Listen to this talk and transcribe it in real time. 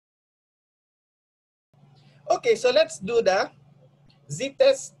Okay, so let's do the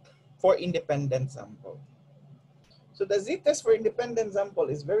z-test for independent sample. So the z-test for independent sample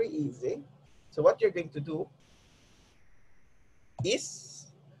is very easy. So what you're going to do is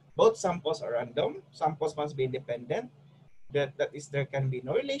both samples are random, samples must be independent. That is, there can be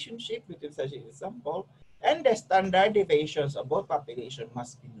no relationship between such a sample, and the standard deviations of both population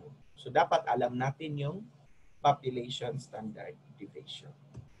must be known. So dapat alam natin yung population standard deviation.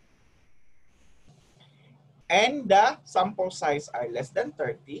 And the sample size are less than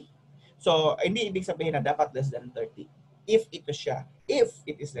 30. So hindi ibig sabihin na dapat less than 30. If it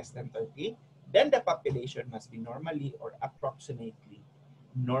is less than 30, then the population must be normally or approximately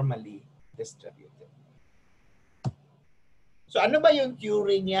normally distributed. So ano ba yung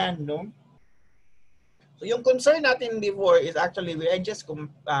theory niyan, no? So yung concern natin before is actually we are just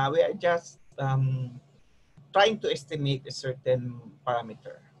trying to estimate a certain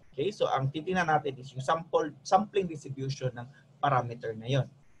parameter. Okay? So ang titingnan natin is yung sampling distribution ng parameter na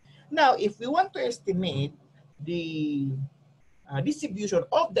yon. Now, if we want to estimate the distribution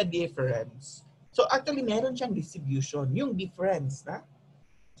of the difference, so actually meron siyang distribution, yung difference, na?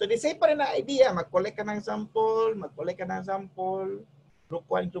 So the same pa rin na idea, mag-collect ka ng sample, group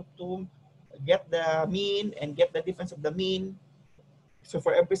 1, group 2, get the mean and get the difference of the mean. So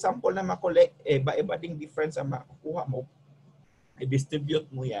for every sample na ma-collect, iba-iba ding difference ang makukuha mo.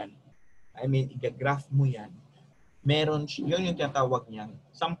 I-distribute mo yan. I mean, i-graph mo yan. Meron, yun yung tinatawag niyang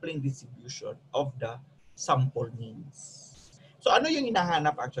sampling distribution of the sample means. So ano yung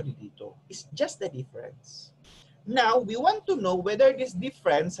hinahanap actually dito? It's just the difference. Now, we want to know whether this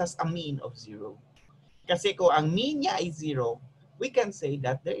difference has a mean of 0. Kasi kung ang mean niya ay 0, we can say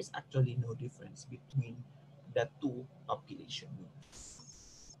that there is actually no difference between the two population means.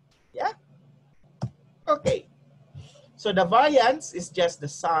 Yeah? Okay. So the variance is just the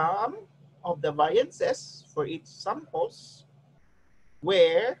sum of the variances for each samples,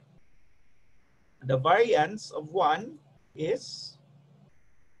 where the variance of one is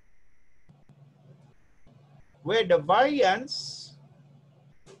where the variance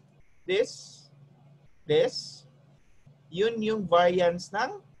this yun yung variance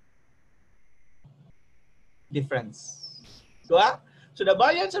ng difference. So the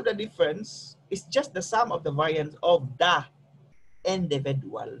variance of the difference is just the sum of the variance of the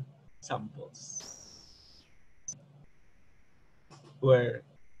individual samples, where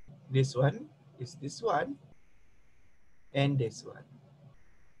this one is this one and this one.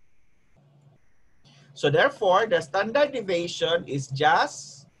 So therefore, the standard deviation is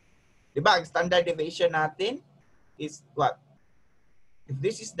just, diba, ang standard deviation natin is what? If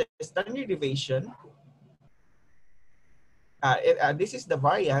this is the standard deviation, this is the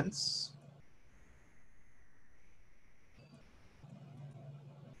variance,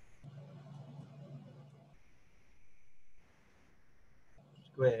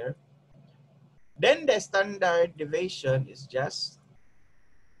 square, then the standard deviation is just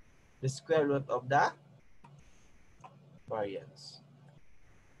the square root of the variance.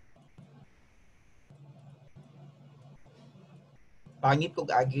 Pangit kong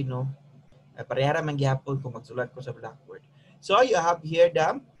agi, no? Parehara man gihapon kung magsulat ko sa blackboard. So you have here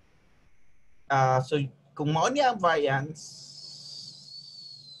the, so kung mao niya ang variance,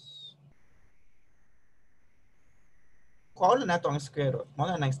 kung na nato ang square root, mao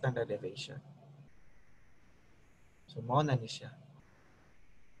na ang standard deviation. So mao na ni siya.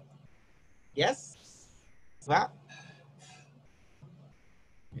 Yes? Diba?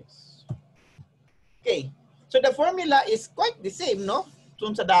 Yes. Okay. So the formula is quite the same, no?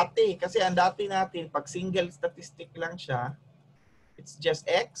 Tun sa dati. Kasi ang dati natin, pag single statistic lang siya, it's just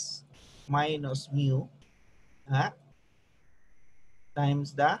x minus mu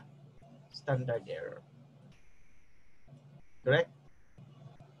times the standard error. Correct?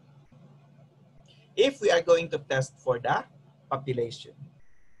 If we are going to test for the population.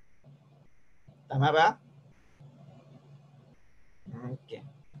 Tama ba? Okay.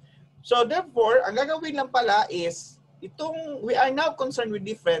 So therefore, ang gagawin lang pala is, we are now concerned with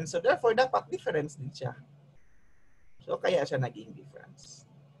difference, so therefore dapat difference din siya. So kaya siya naging difference.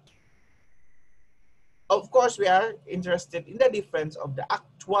 Of course, we are interested in the difference of the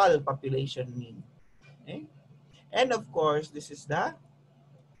actual population mean. Okay? And of course, this is the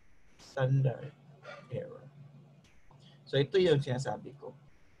standard error. So ito yung sinasabi ko.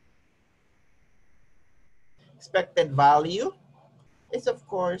 Expected value is of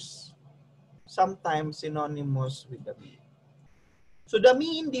course sometimes synonymous with the mean. So the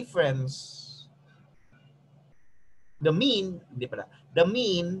mean difference, the mean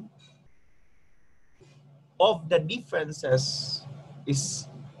of the differences is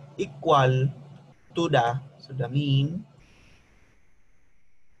equal to the mean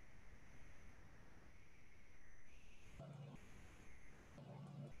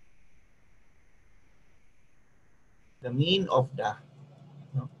of the,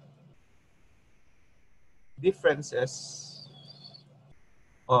 no, differences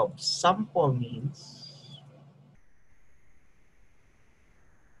of sample means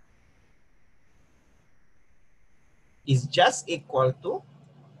is just equal to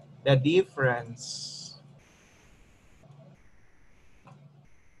the difference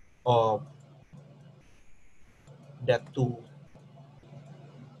of the two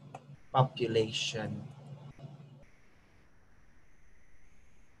population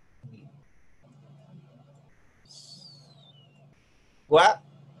means. What?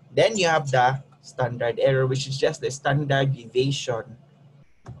 Then you have the standard error, which is just the standard deviation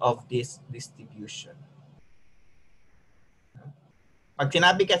of this distribution. Pag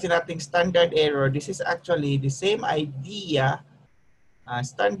sinabi kasi nating standard error, this is actually the same idea.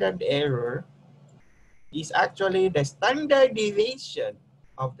 Standard error is actually the standard deviation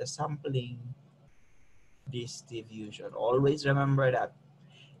of the sampling distribution. Always remember that.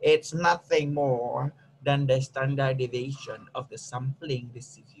 It's nothing more than the standard deviation of the sampling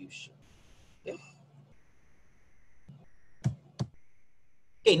distribution. Okay?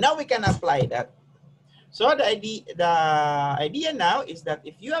 Okay, now we can apply that. So the idea now is that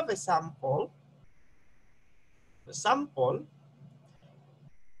if you have a sample,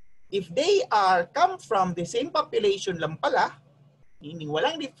 if they come from the same population lang pala, meaning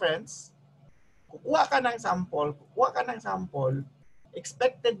walang difference, kukuha ka ng sample,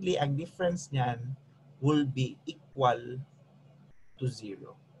 expectedly ang difference niyan will be equal to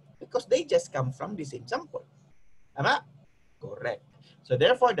 0 because they just come from the same sample. Tama? Correct. So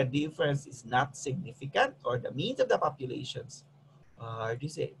therefore, the difference is not significant, or the means of the populations are the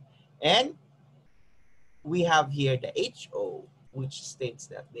same. And we have here the HO, which states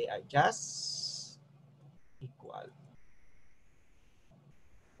that they are just equal.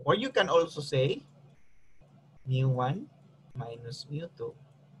 Or you can also say mu1 minus mu2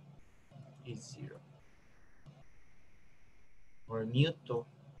 is 0. Or mu2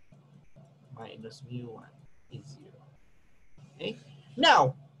 minus mu1 is 0. Okay?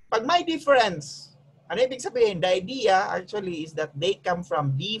 Now, pag may difference, ano ibig sabihin? The idea actually is that they come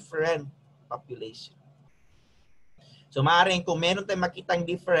from different population. So, maaaring kung meron tayong makitang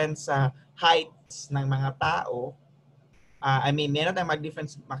difference sa heights ng mga tao, meron tayong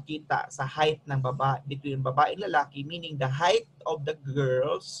difference makita sa height ng between babae and lalaki, meaning the height of the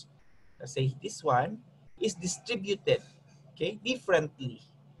girls, let's say this one, is distributed, okay, differently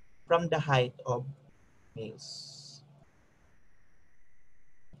from the height of males.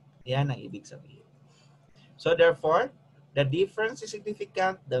 Yan ang ibig sabihin. So therefore, the difference is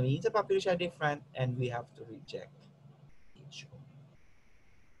significant, the means of population are different, and we have to reject each one.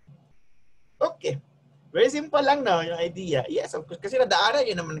 Okay. Very simple lang, no, yung idea. Yes, of course. Kasi nadaanan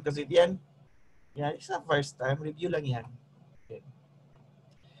yun naman kasi yan. Yeah, it's not first time. Review lang yan. Okay.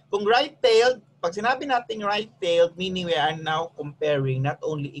 Kung right-tailed, pag sinabi natin right-tailed, meaning we are now comparing not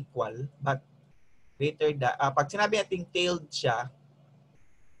only equal, but greater than, pag sinabi natin tailed siya,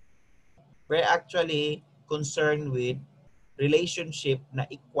 we're actually concerned with relationship na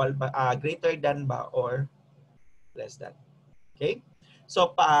equal ba, greater than ba or less than. Okay?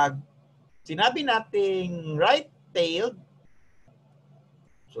 So pag sinabi nating right-tailed,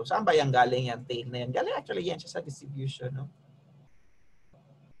 so saan ba yung galing yan tail na yan? Galing actually yan siya sa distribution, no?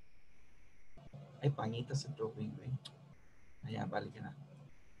 Ay, pangita sa drawing ko. Ayan, balik na.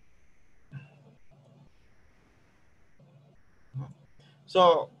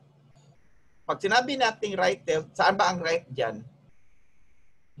 So, pag sinabi nating right tail, saan ba ang right dyan?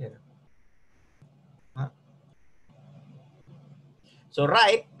 Yan. So,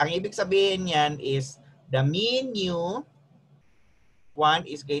 right, ang ibig sabihin yan is the mean mu 1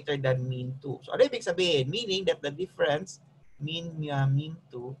 is greater than mean 2. So, ano ibig sabihin? Meaning that the difference mean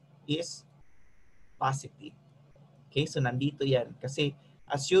 2 is positive. Okay, so nandito yan. Kasi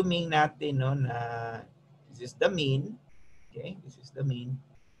assuming natin, no, na this is the mean. Okay, this is the mean.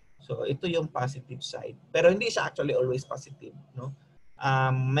 So, ito yung positive side. Pero hindi siya actually always positive, no?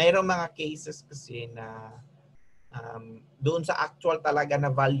 Mayroong mga cases kasi na doon sa actual talaga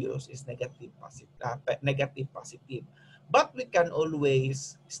na values is negative positive. But we can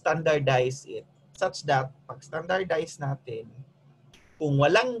always standardize it such that pag standardize natin, kung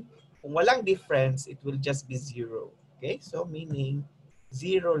walang difference, it will just be 0. Okay? So meaning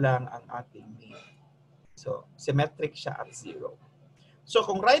 0 lang ang ating mean. So symmetric siya at 0. So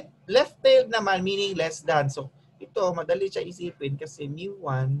kung left-tailed naman, meaning less than. So ito, madali siya isipin kasi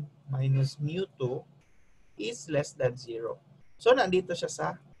mu1 minus mu2 is less than 0. So, nandito siya sa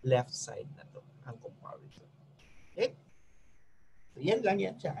left side na to, ang comparison. Okay? So, yan lang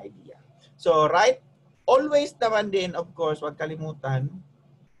yan siya idea. So, right? Always naman din, of course, huwag kalimutan,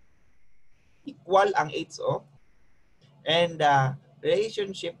 equal ang HO. And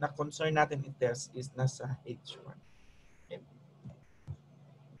relationship na concern natin i-test is nasa H1. Okay?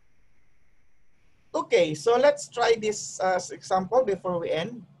 Okay, so let's try this example before we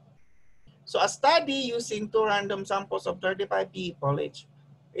end. So a study using 2 random samples of 35 people each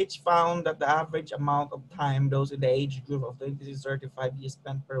found that the average amount of time those in the age group of 26 to 35 years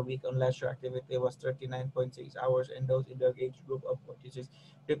spent per week on leisure activity was 39.6 hours, and those in the age group of 46 to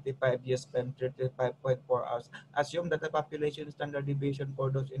 55 years spent 35.4 hours. Assume that the population standard deviation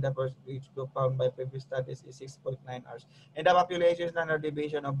for those in the first age group found by previous studies is 6.9 hours, and the population standard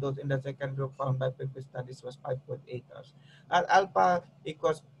deviation of those in the second group found by previous studies was 5.8 hours. At alpha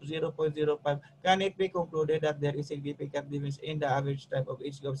equals 0.05, can it be concluded that there is significant difference in the average time of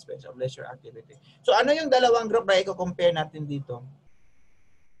each group spent of leisure activity? So ano yung dalawang group na i-compare natin dito?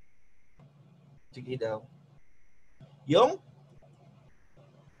 Sige daw. Yung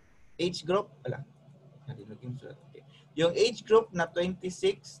age group, okay. Yung age group na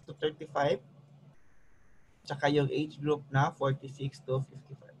 26 to 35, tsaka yung age group na 46 to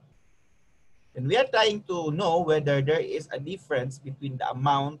 55. And we are trying to know whether there is a difference between the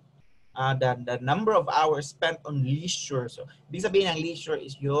amount the number of hours spent on leisure. So, ibig sabihin ng leisure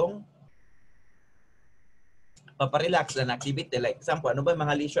is yung paparelax na activity. Like example, ano ba yung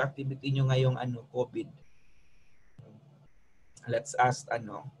mga leisure activity nyo ngayong COVID? Let's ask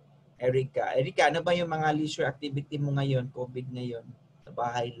Erica. Erica, ano ba yung mga leisure activity mo ngayon, COVID ngayon? Sa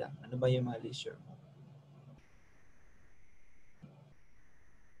bahay lang. Ano ba yung mga leisure mo?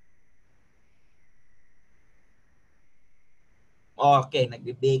 Okay,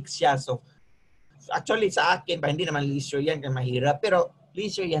 nagbe-bake siya. So, actually sa akin, hindi naman leisure yan, kaya mahirap. Pero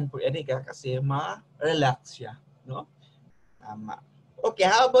leisure yan po, Erika, kasi ma-relax siya. No? Tama. Okay,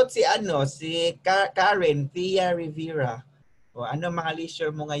 how about si Karen Thea Rivera? O, ano mga leisure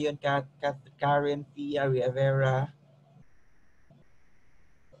mo ngayon, Karen Thea Rivera?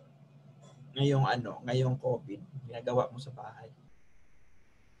 Ngayong COVID, ginagawa mo sa bahay?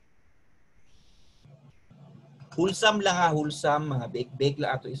 Wholesome lang wholesome, mga bake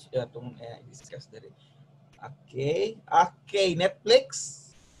lang itong discuss na rin. Okay, Netflix.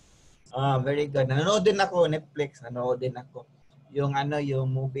 Very good. Nanonood din ako Netflix, Yung yung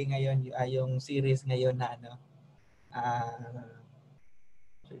movie ngayon, yung series ngayon na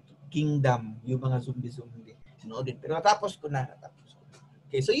Kingdom, yung mga zombie. Nanonood din. Pero natapos ko na.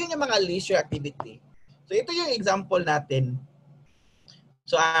 Okay, so yun yung mga leisure activity. So ito yung example natin.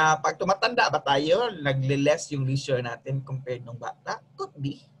 So pag tumatanda ba tayo, nagle-less yung leisure natin compared nung bata? Could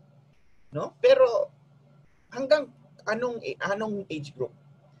be. No? Pero hanggang anong age group?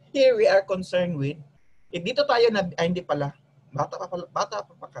 Here we are concerned with, dito tayo hindi pala, bata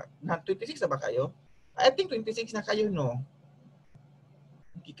pa ka. Na 26 na ba kayo? I think 26 na kayo, no?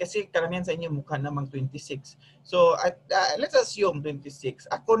 Kasi karamihan sa inyo mukha namang 26. So, let's assume 26.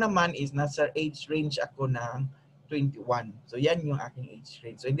 Ako naman is nasa age range ako ng 21. So, yan yung aking age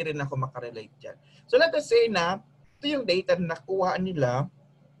range. So, hindi rin ako makarelate dyan. So, let us say na, ito yung data na nakuha nila.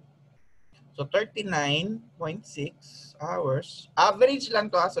 So, 39.6 hours. Average lang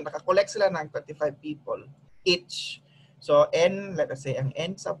to. So, nakakollect sila ng 35 people each. So, let us say, ang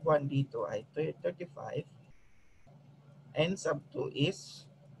N sub 1 dito ay 35. N sub 2 is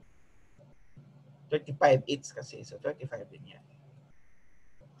 35 each kasi. So, 35 din yan.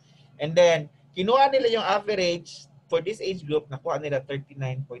 And then, kinuha nila yung average for this age group, nakuha nila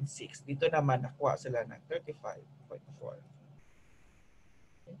 39.6. Dito naman, nakuha sila ng 35.4.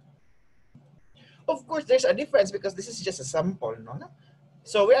 Of course, there's a difference because this is just a sample, no?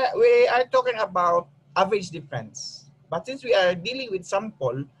 So we are talking about average difference. But since we are dealing with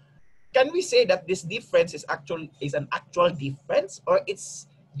sample, can we say that this difference is an actual difference, or it's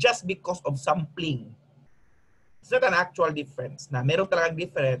just because of sampling? It's not an actual difference na meron talagang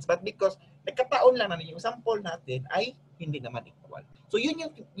difference, but because nagkataon lang na yung sample natin ay hindi naman equal. So yun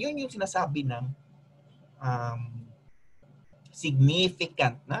yung sinasabi ng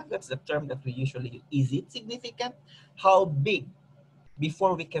significant, na? That's the term that we usually use. Is it significant? How big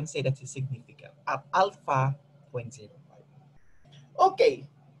before we can say that it's significant? At alpha 0.05. Okay.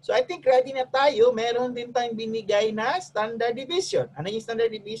 So I think ready na tayo. Meron din tayong binigay na standard deviation. Ano yung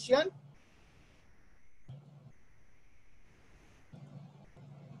standard deviation?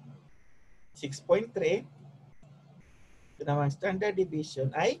 .3. Ito naman standard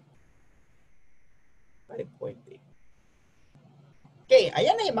deviation ay 5.8. Okay,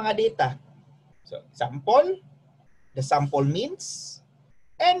 ayan na yung mga data. So, sample, the sample means,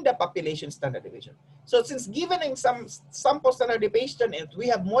 and the population standard deviation. So, since given in some sample standard deviation, and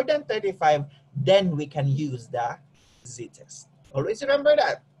we have more than 35, then we can use the z-test. Always remember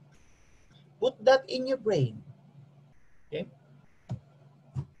that. Put that in your brain. Okay?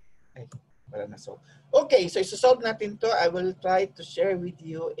 Ay, wala na so. Okay, so isosolve natin to. I will try to share with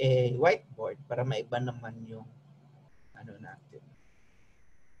you a whiteboard para maiba naman yung ano natin.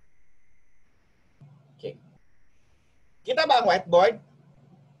 Okay. Kita ba ang whiteboard?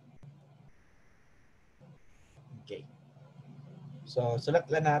 Okay. So, sulat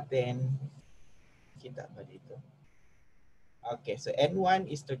lang natin. Kita ba dito? Okay, so N1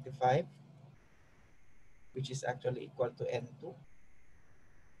 is 35, which is actually equal to N2.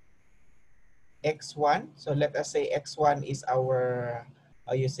 X1, so let us say X1 is our,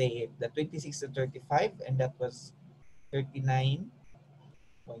 how you say it, the 26 to 35, and that was 39.6.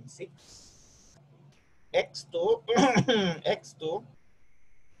 X2, X2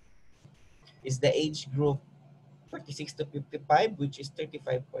 is the age group 46 to 55, which is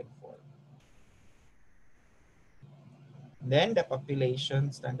 35.4. Then the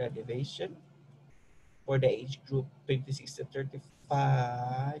population standard deviation for the age group 26 to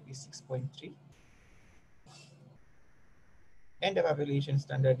 35 is 6.3. And the population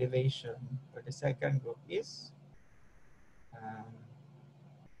standard deviation for the second group is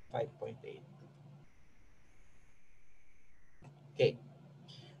 5.8. Okay.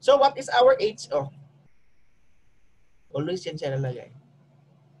 So what is our HO? Always yan siya lalagay.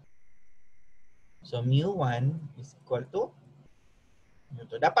 So mu1 is equal to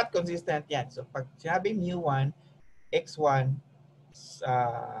mu2. Dapat consistent yan. So pag sinabi mu1, x1,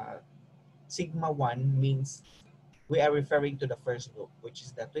 sigma 1 means we are referring to the first group, which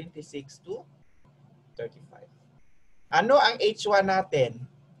is the 26 to 35. Ano ang H1 natin?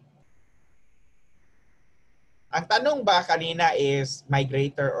 Ang tanong ba kanina is may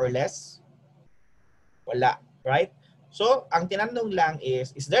greater or less? Wala, right? So, ang tinanong lang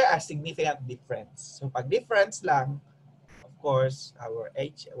is there a significant difference? So, pag difference lang, of course, our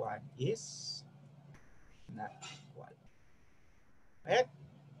H1 is not equal. Right?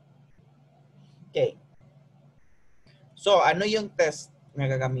 Okay. So, ano yung test na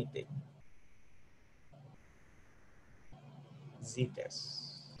gagamitin? Z-test.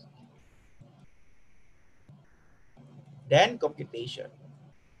 Then, computation.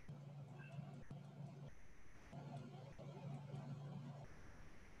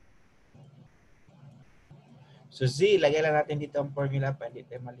 So, Z, lagay lang natin dito ang formula para hindi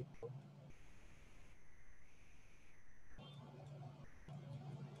tayo malito.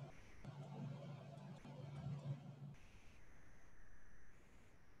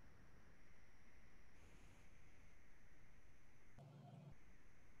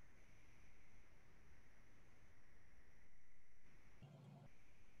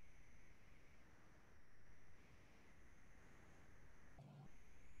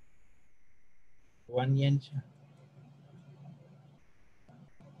 One yan siya.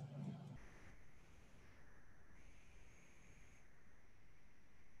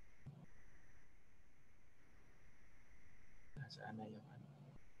 Saan na yung ano?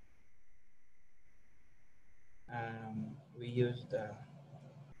 We use the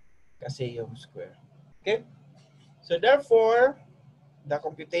kasi yung square. Okay? So therefore, the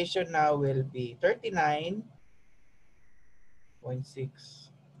computation now will be 39.6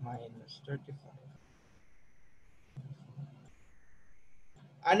 minus 35.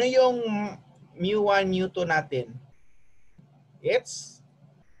 Ano yung mu1, mu2 natin? It's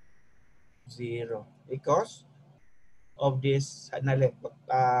 0 because of this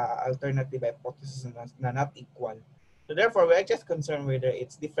alternative hypothesis na not equal. So therefore, we're just concerned whether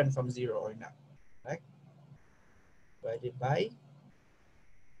it's different from 0 or not. Right? Divided by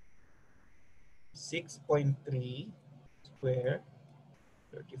 6.3 square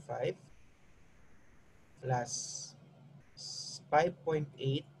 35 plus 5.8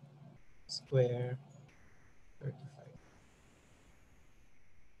 square 35.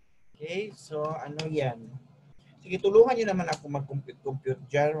 Okay, so ano yan? Sige, tulungan nyo naman ako mag-compute-compute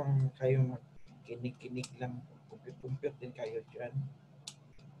dyan. Kayo mag-kinig-kinig lang. Compute-compute din kayo dyan.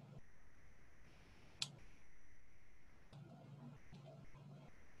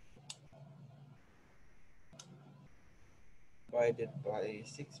 Divided by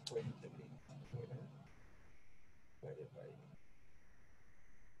 6.3 divided by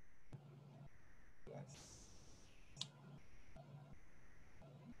plus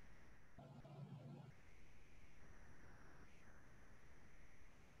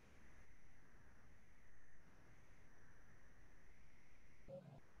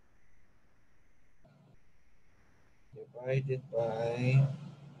divided by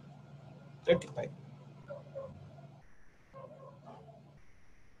 35.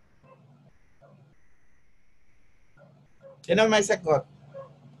 Yan ang may sagot.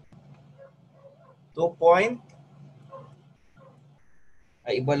 2 point.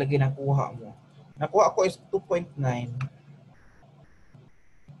 Ay, iba lagi nakuha mo. Nakuha ko is 2.9.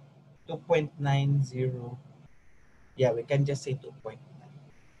 2.90. Yeah, we can just say 2.9.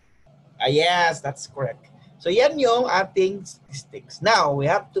 Yes, that's correct. So yan yung ating statistics. Now, we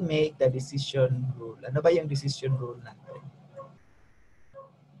have to make the decision rule. Ano ba yung decision rule natin?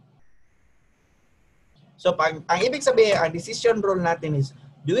 So, ang ibig sabihin, ang decision rule natin is,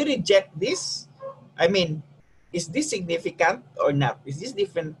 do we reject this? I mean, is this significant or not? Is this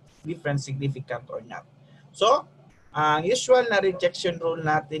different significant or not? So, ang usual na rejection rule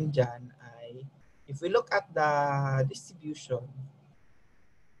natin dyan ay, if we look at the distribution,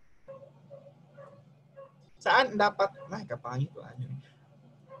 saan dapat, kapangit ko,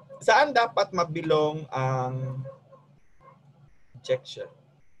 saan dapat mabilong ang rejection?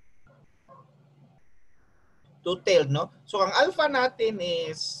 Two-tailed, no? So, ang alpha natin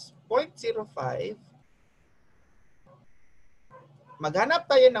is 0.05. Maghanap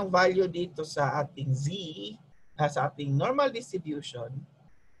tayo ng value dito sa ating Z, sa ating normal distribution,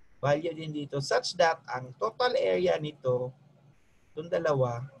 value din dito, such that ang total area nito, itong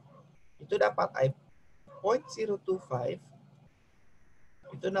dalawa, ito dapat ay 0.025.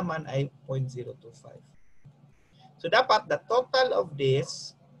 Ito naman ay 0.025. So dapat the total of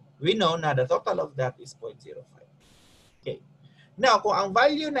this, we know na the total of that is 0.05. Okay. Now, kung ang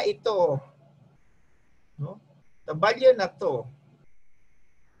value na ito, no? The value na to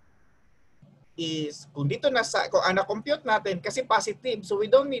is, kung dito nasa, kung ang na-compute natin, kasi positive, so we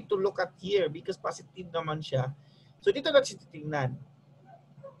don't need to look at here because positive naman siya. So dito natin titingnan.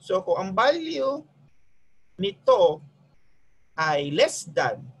 So kung ang value nito ay less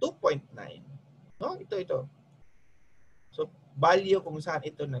than 2.9, no? Ito. So value kung saan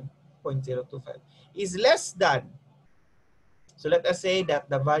ito ng 0.025 is less than. So let us say that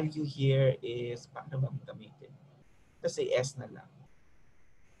the value here is, paano ba gamitin? Let's say S na lang.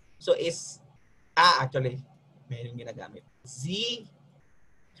 So is, actually, mayroon ginagamit. Z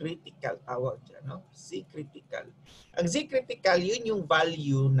critical tawag dyan, no? Z critical. Ang Z critical, yun yung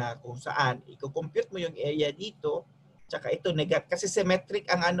value na kung saan i-compute mo yung area dito, tsaka ito kasi symmetric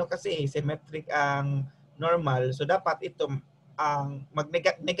ang symmetric ang normal. So dapat ito ang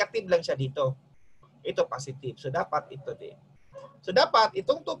negative lang siya dito. Ito positive. So dapat ito din. So dapat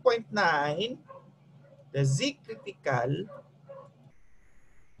itong 2.9, the Z critical,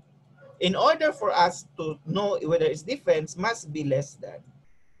 in order for us to know whether it's difference, must be less than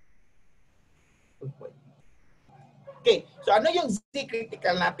 2.9. Okay, so ano yung Z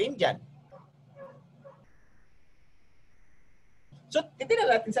critical natin dyan? So,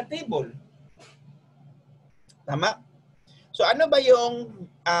 titignan natin sa table. Tama? So, ano ba yung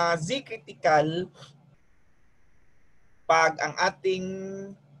Z critical pag ang ating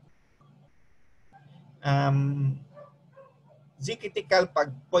Z critical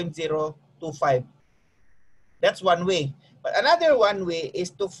pag 0.025? That's one way. But another one way is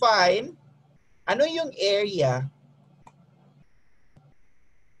to find ano yung area.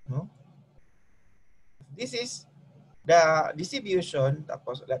 No? This is the distribution.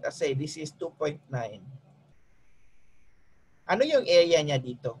 Tapos, let us say, this is 2.9. Ano yung area niya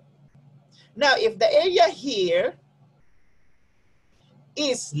dito? Now, if the area here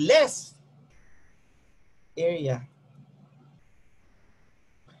is less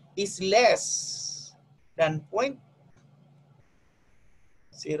than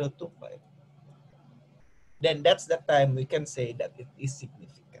 0.025, then that's the time we can say that it is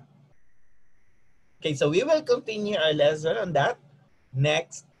significant. Okay, so we will continue our lesson on that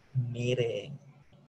next meeting.